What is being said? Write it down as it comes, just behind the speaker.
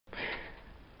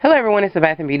Hello everyone, it's the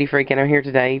Bath & Beauty Freak, and I'm here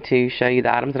today to show you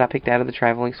the items that I picked out of the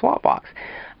Traveling Swap Box.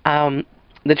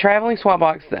 The Traveling Swap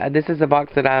Box, this is the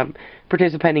box that I'm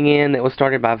participating in that was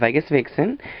started by Vegas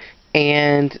Vixen,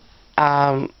 and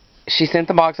she sent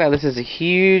the box out. This is a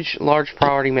huge, large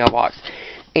priority mailbox,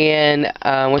 and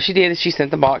what she did is she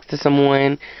sent the box to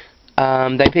someone.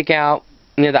 They pick out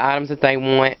the items that they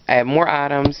want, add more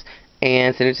items,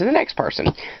 and send it to the next person.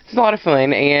 It's a lot of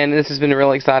fun, and this has been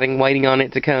really exciting, waiting on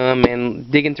it to come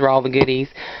and digging through all the goodies.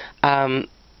 I'm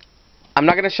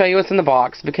not going to show you what's in the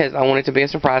box because I want it to be a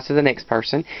surprise to the next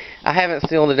person. I haven't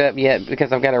sealed it up yet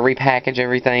because I've got to repackage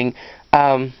everything.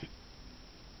 And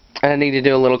I need to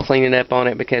do a little cleaning up on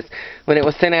it because when it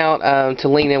was sent out to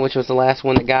Lena, which was the last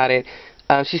one that got it,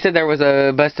 she said there was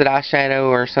a busted eyeshadow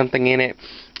or something in it.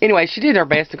 Anyway, she did her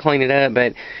best to clean it up,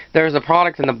 but there was a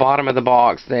product in the bottom of the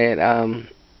box that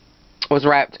was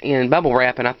wrapped in bubble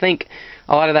wrap, and I think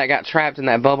a lot of that got trapped in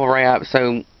that bubble wrap,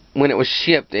 so when it was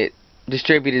shipped, it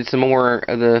distributed some more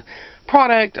of the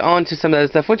product onto some of that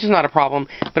stuff, which is not a problem,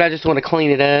 but I just want to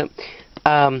clean it up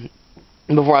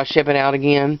before I ship it out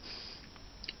again.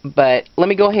 But let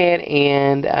me go ahead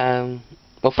and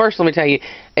well, first let me tell you,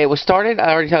 it was started,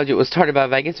 I already told you, it was started by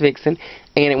Vegas Vixen,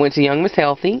 and it went to Young Miss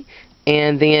Healthy,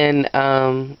 and then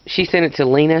she sent it to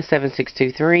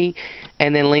Lena7623,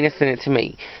 and then Lena sent it to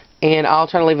me. And I'll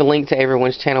try to leave a link to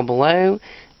everyone's channel below,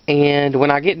 and when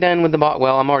I get done with the box,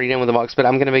 well, I'm already done with the box, but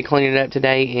I'm going to be cleaning it up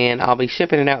today, and I'll be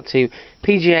shipping it out to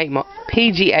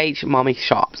PGH Mommy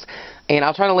Shops. And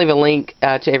I'll try to leave a link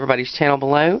to everybody's channel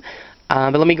below,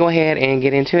 but let me go ahead and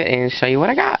get into it and show you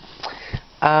what I got.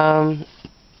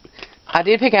 I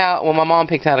did pick out, well, my mom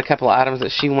picked out a couple of items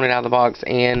that she wanted out of the box,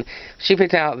 and she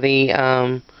picked out the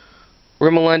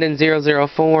Rimmel London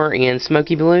 004 in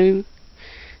Smoky Blue,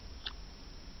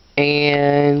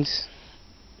 and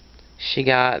she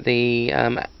got the,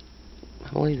 I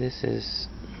believe this is,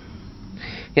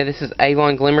 yeah, this is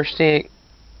Avon Glimmer Stick.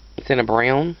 It's in a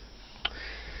brown.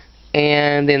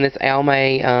 And then this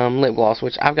Almay lip gloss,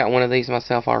 which I've got one of these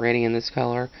myself already in this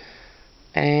color,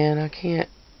 and I can't,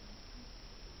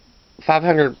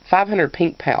 500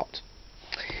 pink pout.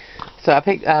 So I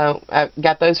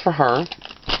got those for her,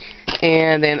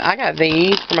 and then I got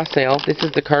these for myself. This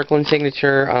is the Kirkland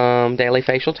Signature Daily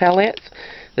Facial Towelettes.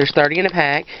 There's 30 in a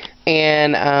pack,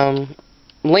 and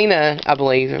Lena, I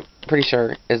believe, pretty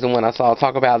sure, is the one I saw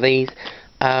talk about these.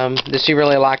 That she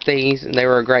really liked these, and they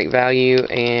were a great value,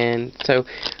 and so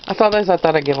I saw those. I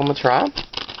thought I'd give them a try.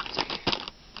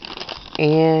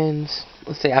 And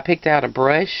let's see, I picked out a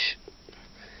brush.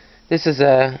 This is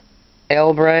a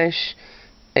L brush.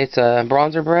 It's a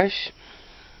bronzer brush.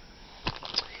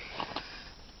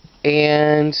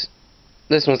 And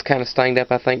this one's kind of stained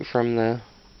up, I think, from the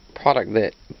product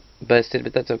that busted,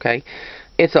 but that's okay.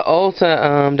 It's a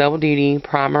Ulta Double Duty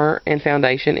Primer and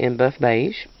Foundation in Buff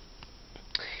Beige.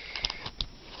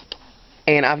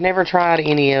 And I've never tried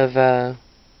any of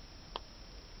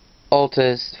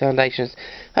Ulta's foundations.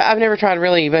 I've never tried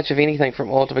really much of anything from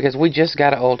Ulta because we just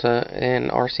got an Ulta in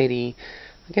our city,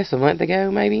 I guess a month ago,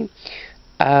 maybe.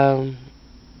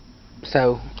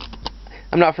 So,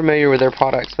 I'm not familiar with their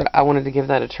products, but I wanted to give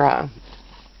that a try.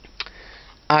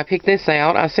 I picked this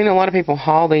out. I've seen a lot of people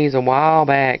haul these a while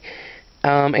back,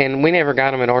 and we never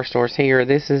got them at our stores here.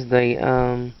 This is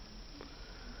the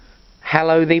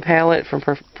Hallow Thee palette from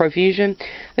Profusion.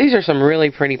 These are some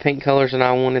really pretty pink colors, and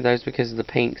I wanted those because of the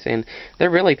pinks, and they're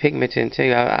really pigmented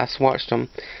too. I swatched them,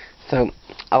 so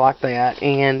I like that.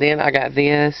 And then I got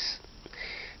this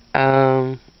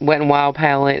Wet n Wild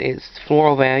palette. It's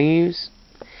Floral Values.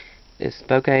 It's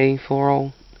bouquet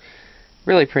floral.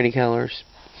 Really pretty colors.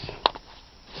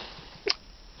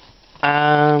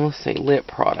 Let's see, lip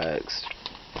products.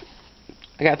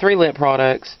 I got 3 lip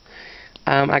products.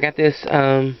 I got this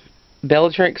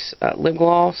Bellatrix lip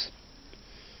gloss,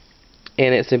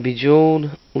 and it's a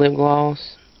bejeweled lip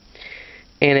gloss,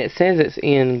 and it says it's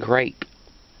in grape.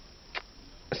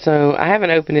 So I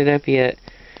haven't opened it up yet,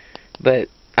 but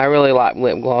I really like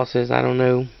lip glosses. I don't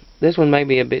know, this one may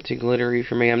be a bit too glittery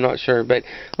for me, I'm not sure, but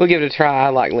we'll give it a try. I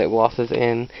like lip glosses,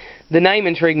 and the name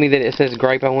intrigued me that it says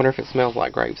grape. I wonder if it smells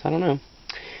like grapes. I don't know.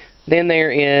 Then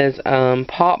there is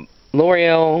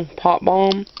L'Oreal Pop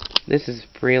Balm. This is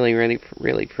really, really,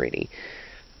 really pretty.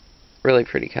 Really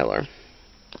pretty color.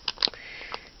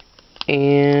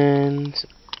 And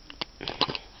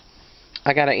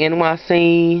I got an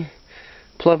NYC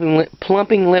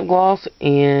plumping lip gloss,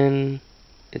 and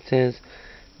it says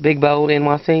Big Bold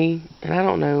NYC, and I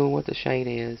don't know what the shade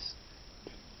is.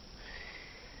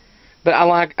 But I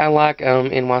like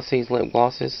NYC's lip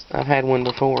glosses. I've had one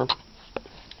before.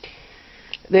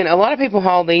 Then a lot of people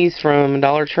haul these from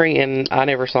Dollar Tree, and I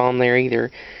never saw them there either.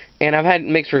 And I've had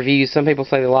mixed reviews. Some people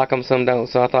say they like them, some don't,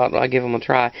 so I thought I'd give them a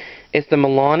try. It's the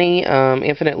Milani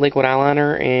Infinite Liquid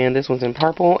Eyeliner, and this one's in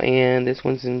purple, and this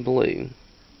one's in blue.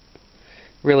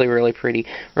 Really, really pretty.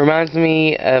 Reminds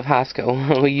me of high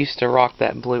school. We used to rock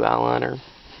that blue eyeliner.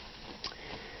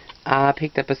 I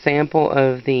picked up a sample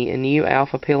of the new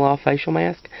Alpha Peel Off Facial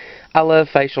Mask. I love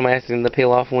facial masks and the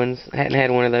peel off ones. I hadn't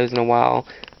had one of those in a while.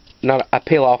 Not a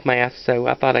peel off mask, so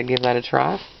I thought I'd give that a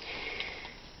try.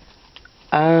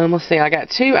 Let's see, I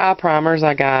got 2 eye primers.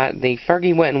 I got the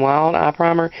Fergie Wet n Wild eye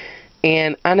primer,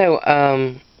 and I know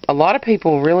a lot of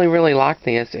people really, really like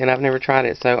this, and I've never tried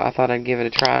it, so I thought I'd give it a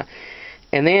try.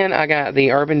 And then I got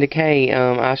the Urban Decay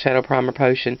eyeshadow primer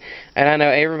potion, and I know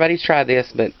everybody's tried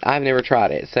this, but I've never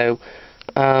tried it, so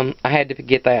I had to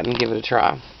get that and give it a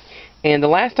try. And the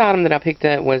last item that I picked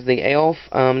up was the e.l.f.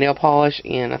 nail polish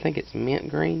in, I think it's mint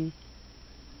green?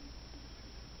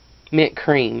 Mint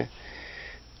cream.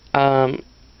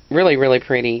 Really, really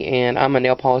pretty, and I'm a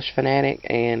nail polish fanatic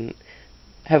and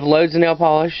have loads of nail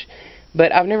polish,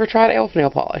 but I've never tried e.l.f.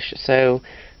 nail polish, so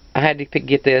I had to pick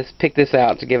this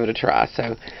out to give it a try.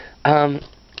 So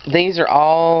these are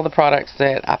all the products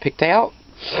that I picked out,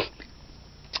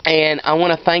 and I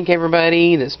want to thank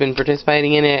everybody that's been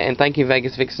participating in it, and thank you,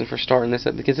 Vegas Vixen, for starting this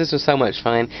up, because this was so much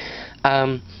fun.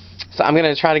 So I'm going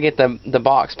to try to get the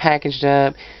box packaged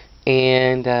up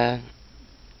and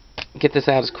get this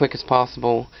out as quick as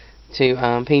possible to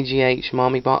PGH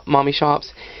Mommy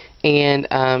Shops, and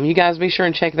you guys be sure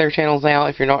and check their channels out.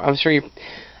 If you're not, I'm sure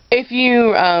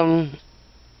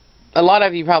a lot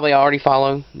of you probably already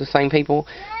follow the same people,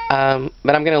 but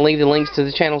I'm going to leave the links to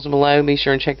the channels below. Be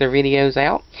sure and check their videos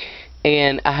out,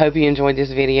 and I hope you enjoyed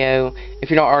this video. If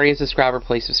you're not already a subscriber,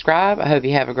 please subscribe. I hope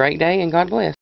you have a great day, and God bless.